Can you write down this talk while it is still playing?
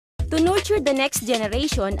To nurture the next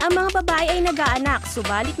generation, ang mga babae ay nag-aanak,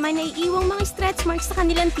 subalit may naiiwang mga stretch marks sa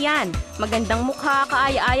kanilang tiyan. Magandang mukha,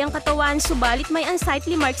 kaaya-ayang katawan, subalit may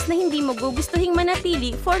unsightly marks na hindi mo gugustuhing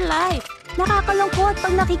manatili for life. Nakakalungkot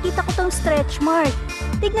pag nakikita ko tong stretch mark.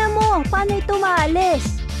 Tignan mo, paano ito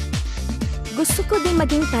maalis? Gusto ko din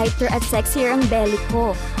maging tighter at sexier ang belly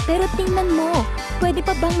ko. Pero tingnan mo, pwede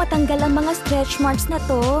pa bang matanggal ang mga stretch marks na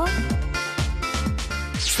to?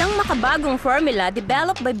 Isang makabagong formula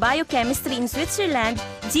developed by biochemistry in Switzerland,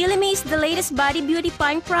 gilimei is the latest body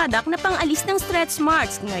beautifying product na pang-alis ng stretch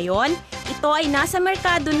marks. Ngayon, ito ay nasa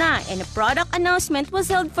merkado na and a product announcement was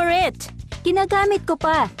held for it. Ginagamit ko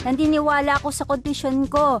pa. Nandiniwala ako sa kondisyon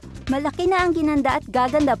ko. Malaki na ang ginanda at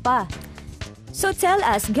gaganda pa. So tell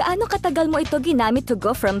us, gaano katagal mo ito ginamit to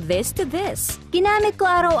go from this to this? Ginamit ko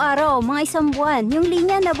araw-araw, mga 1 buwan. Yung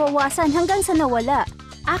linya nabawasan hanggang sa nawala.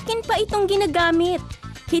 Akin pa itong ginagamit.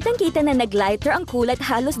 Kitang-kita na nag-lighter ang kulay at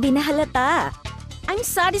halos di nahalata. I'm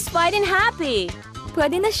satisfied and happy.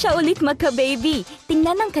 Pwede na siya ulit magka-baby.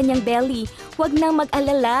 Tingnan ang kanyang belly. Huwag nang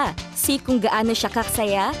mag-alala. See kung gaano siya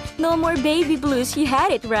kaksaya. No more baby blues. You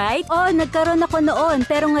had it, right? Oh, nagkaroon ako noon,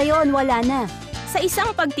 pero ngayon wala na. Sa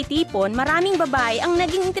isang pagtitipon, maraming babae ang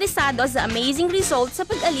naging interesado sa amazing results sa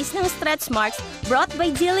pag-alis ng stretch marks brought by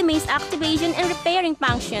gilimei's activation and repairing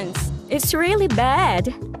functions. It's really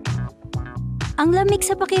bad. Ang lamig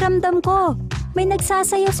sa pakiramdam ko. May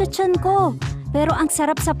nagsasayaw sa tiyan ko. Pero ang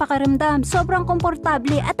sarap sa pakiramdam, sobrang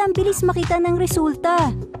komportable at ang bilis makita ng resulta.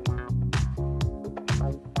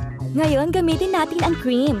 Ngayon, gamitin natin ang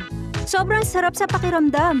cream. Sobrang sarap sa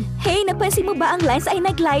pakiramdam. Hey, napansin mo ba ang lines ay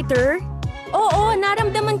nag-lighter? Oo,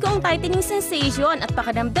 naramdaman ko ang tightening sensation at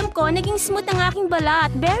pakiramdam ko naging smooth ang aking balat.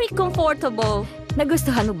 Very comfortable.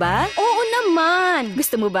 Nagustuhan mo ba? Oo naman.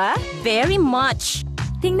 Gusto mo ba? Very much.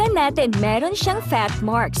 Tingnan natin, meron siyang fat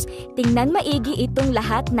marks. Tingnan maigi itong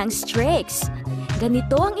lahat ng streaks.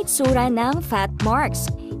 Ganito ang itsura ng fat marks.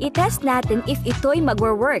 I-test natin if ito'y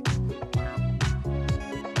magwo-work.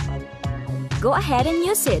 Go ahead and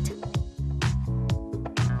use it.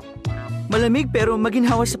 Malamig pero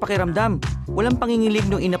maginhawa sa pakiramdam. Walang pangingilig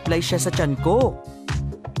nung in-apply siya sa tiyan ko.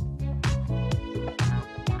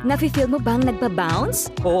 Nafe-feel mo bang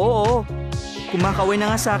nagpa-bounce? Oo. Kumakaway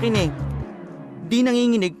na nga sa akin eh. Di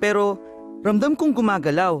nanginginig pero ramdam kong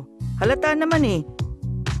gumagalaw. Halata naman eh.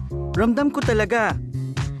 Ramdam ko talaga.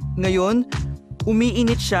 Ngayon,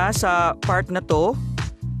 umiinit siya sa part na to.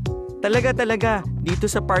 Talaga. Dito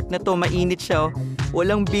sa part na to, mainit siya.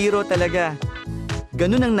 Walang biro talaga.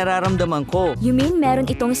 Ganun ang nararamdaman ko. You mean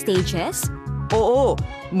meron itong stages? Oo.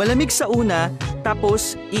 Malamig sa una,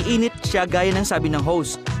 tapos iinit siya gaya ng sabi ng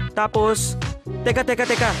host. Tapos, teka.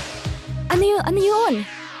 Ano yun?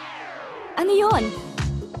 Ano yun?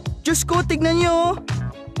 Diyos ko, tignan niyo!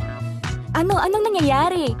 Anong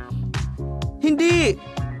nangyayari? Hindi!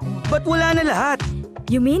 Ba't wala na lahat?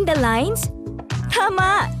 You mean the lines?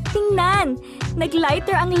 Tama! Tingnan!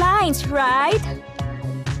 Nag-lighter ang lines, right?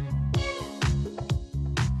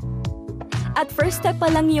 At first step pa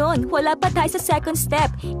lang yun. Wala pa tayo sa second step.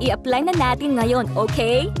 I-apply na natin ngayon,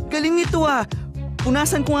 okay? Galing nito ah!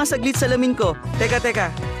 Punasan ko nga saglit sa lamin ko. Teka.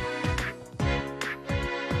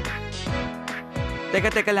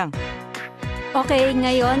 Teka lang. Okay,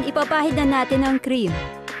 ngayon ipapahid na natin ang cream.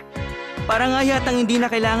 Para nga yatang hindi na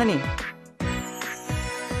kailangan eh.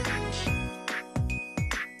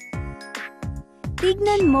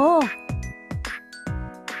 Tignan mo.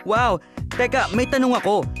 Wow! Teka, may tanong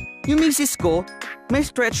ako. Yung misis ko, may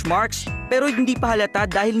stretch marks, pero hindi pa halata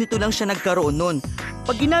dahil nito lang siya nagkaroon nun.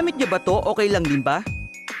 Pag ginamit niya ba to, okay lang din ba?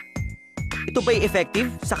 Ito ba'y effective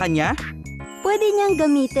sa kanya? Pwede niyang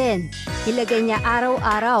gamitin. Ilagay niya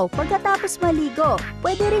araw-araw pagkatapos maligo.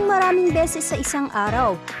 Pwede ring maraming beses sa isang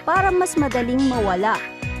araw para mas madaling mawala.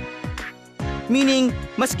 Meaning,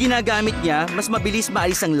 mas ginagamit niya, mas mabilis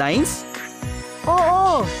maalis ang lines?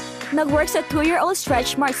 Oo! Nag-work sa 2-year-old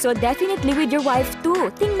stretch marks, so definitely with your wife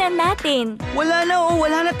too. Tingnan natin. Wala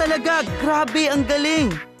na talaga. Grabe, ang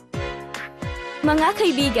galing. Mga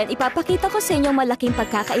kaibigan, ipapakita ko sa inyo malaking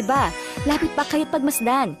pagkakaiba. Lapit pa kayo't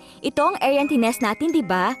pagmasdan. Ito ang area tinest natin, di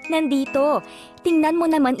ba? Nandito. Tingnan mo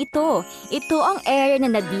naman ito. Ito ang area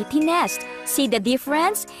na nadi-tinest. See the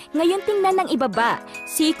difference? Ngayon tingnan ng ibaba.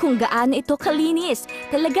 See kung gaano ito kalinis.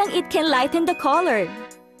 Talagang it can lighten the color.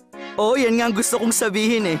 Oh, yan nga ang gusto kong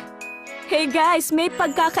sabihin eh. Hey guys, may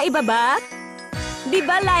pagkakaiba ba? Di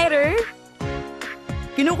ba, lighter?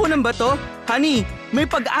 Kinukunan ba to? Honey, may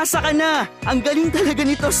pag-asa ka na! Ang galing talaga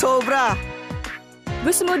nito, sobra!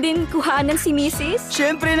 Gusto mo din kuhanan si Mrs.?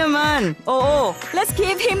 Siyempre naman! Oo! Let's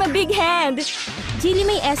give him a big hand!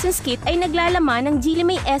 Gilimei Essence Kit ay naglalaman ng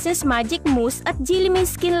Gilimei Essence Magic Mousse at Gilimei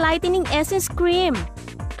Skin Lightening Essence Cream.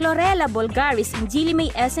 Chlorella vulgaris in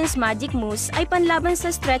Gilimei Essence Magic Mousse ay panlaban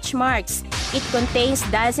sa stretch marks. It contains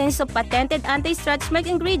dozens of patented anti-stretch mark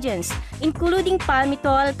ingredients, including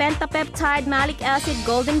palmitol, pentapeptide, malic acid,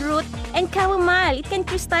 golden root, and chamomile. It can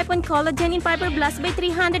increase type 1 collagen in fibroblasts by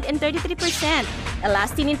 333%,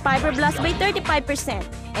 elastin in fibroblasts by 35%,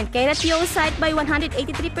 and keratinocyte by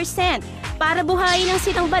 183%, para buhayin ang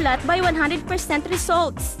sitang balat by 100%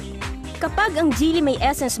 results. Kapag ang Gilimei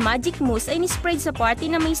Essence Magic Mousse ay nisprayed sa party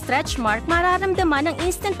na may stretch mark, mararamdaman ang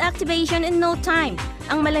instant activation in no time.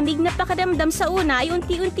 Ang malamig na pakiramdam sa una ay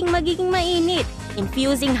unti-unting magiging mainit,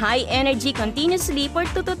 infusing high energy continuously for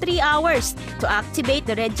 2 to 3 hours to activate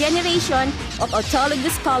the regeneration of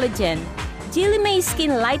autologous collagen. Gilimei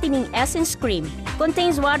Skin Lightening Essence Cream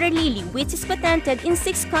contains water lily, which is patented in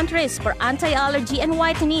 6 countries for anti-allergy and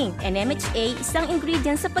whitening, and MHA, isang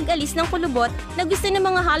ingredient sa pag-alis ng kulubot na gusto ng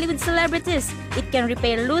mga Hollywood celebrities. It can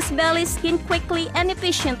repair loose belly skin quickly and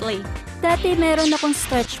efficiently. Dati meron akong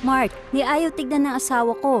stretch mark. Ni ayaw tignan ng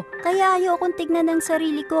asawa ko. Kaya ayaw akong tignan ng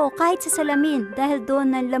sarili ko kahit sa salamin dahil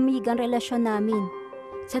doon nanlamig ang relasyon namin.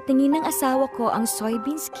 Sa tingin ng asawa ko, ang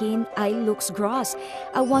soybean skin ay looks gross.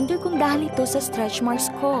 I wonder kung dahil ito sa stretch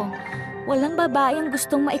marks ko. Walang babae ang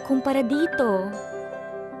gustong maikumpara dito.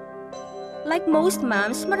 Like most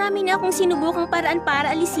moms, marami na akong sinubukang paraan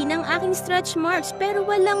para alisin ang aking stretch marks pero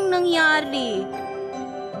walang nangyari.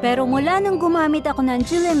 Pero mula nang gumamit ako ng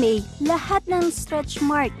gilimei, lahat ng stretch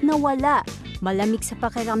mark nawala. Malamig sa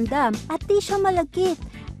pakiramdam at di siya malagkit.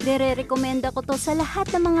 Re-recommenda ko to sa lahat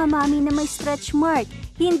ng mga mami na may stretch mark.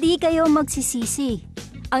 Hindi kayo magsisisi.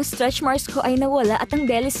 Ang stretch marks ko ay nawala at ang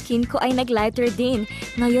belly skin ko ay nag-lighter din.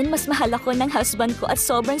 Ngayon mas mahal ako ng husband ko at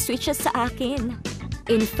sobrang sweet siya sa akin.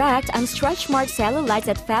 In fact, ang stretch marks, cellulites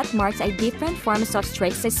at fat marks ay different forms of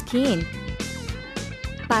streaks sa skin.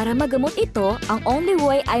 Para magamot ito, ang only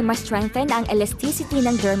way ay ma-strengthen ang elasticity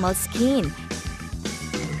ng dermal skin.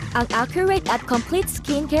 Ang accurate at complete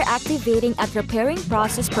skincare activating at repairing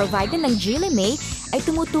process provided ng gilimei ay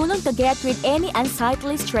tumutulong to get rid any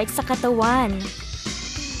unsightly streaks sa katawan.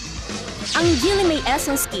 Ang Gilimei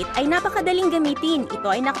Essence Kit ay napakadaling gamitin.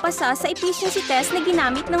 Ito ay nakapasa sa efficiency test na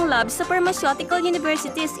ginamit ng labs sa pharmaceutical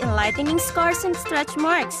universities in lightening scars and stretch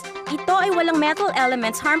marks. Ito ay walang metal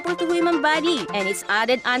elements harmful to human body, and its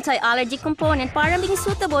added anti-allergy component para maging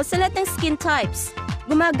suitable sa lahat ng skin types.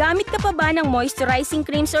 Gumagamit ka pa ba ng moisturizing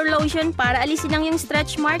creams or lotion para alisin ang iyong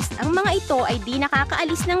stretch marks? Ang mga ito ay di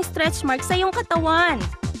nakakaalis ng stretch marks sa iyong katawan.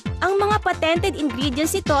 Ang mga patented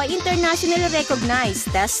ingredients nito ay internationally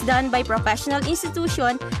recognized, tests done by professional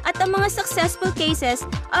institution, at ang mga successful cases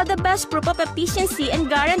are the best proof of efficiency and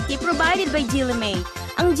guarantee provided by Gilimei.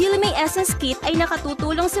 Ang Gilimei Essence Kit ay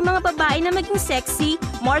nakatutulong sa mga babae na maging sexy,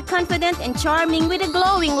 more confident, and charming with a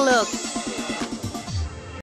glowing look.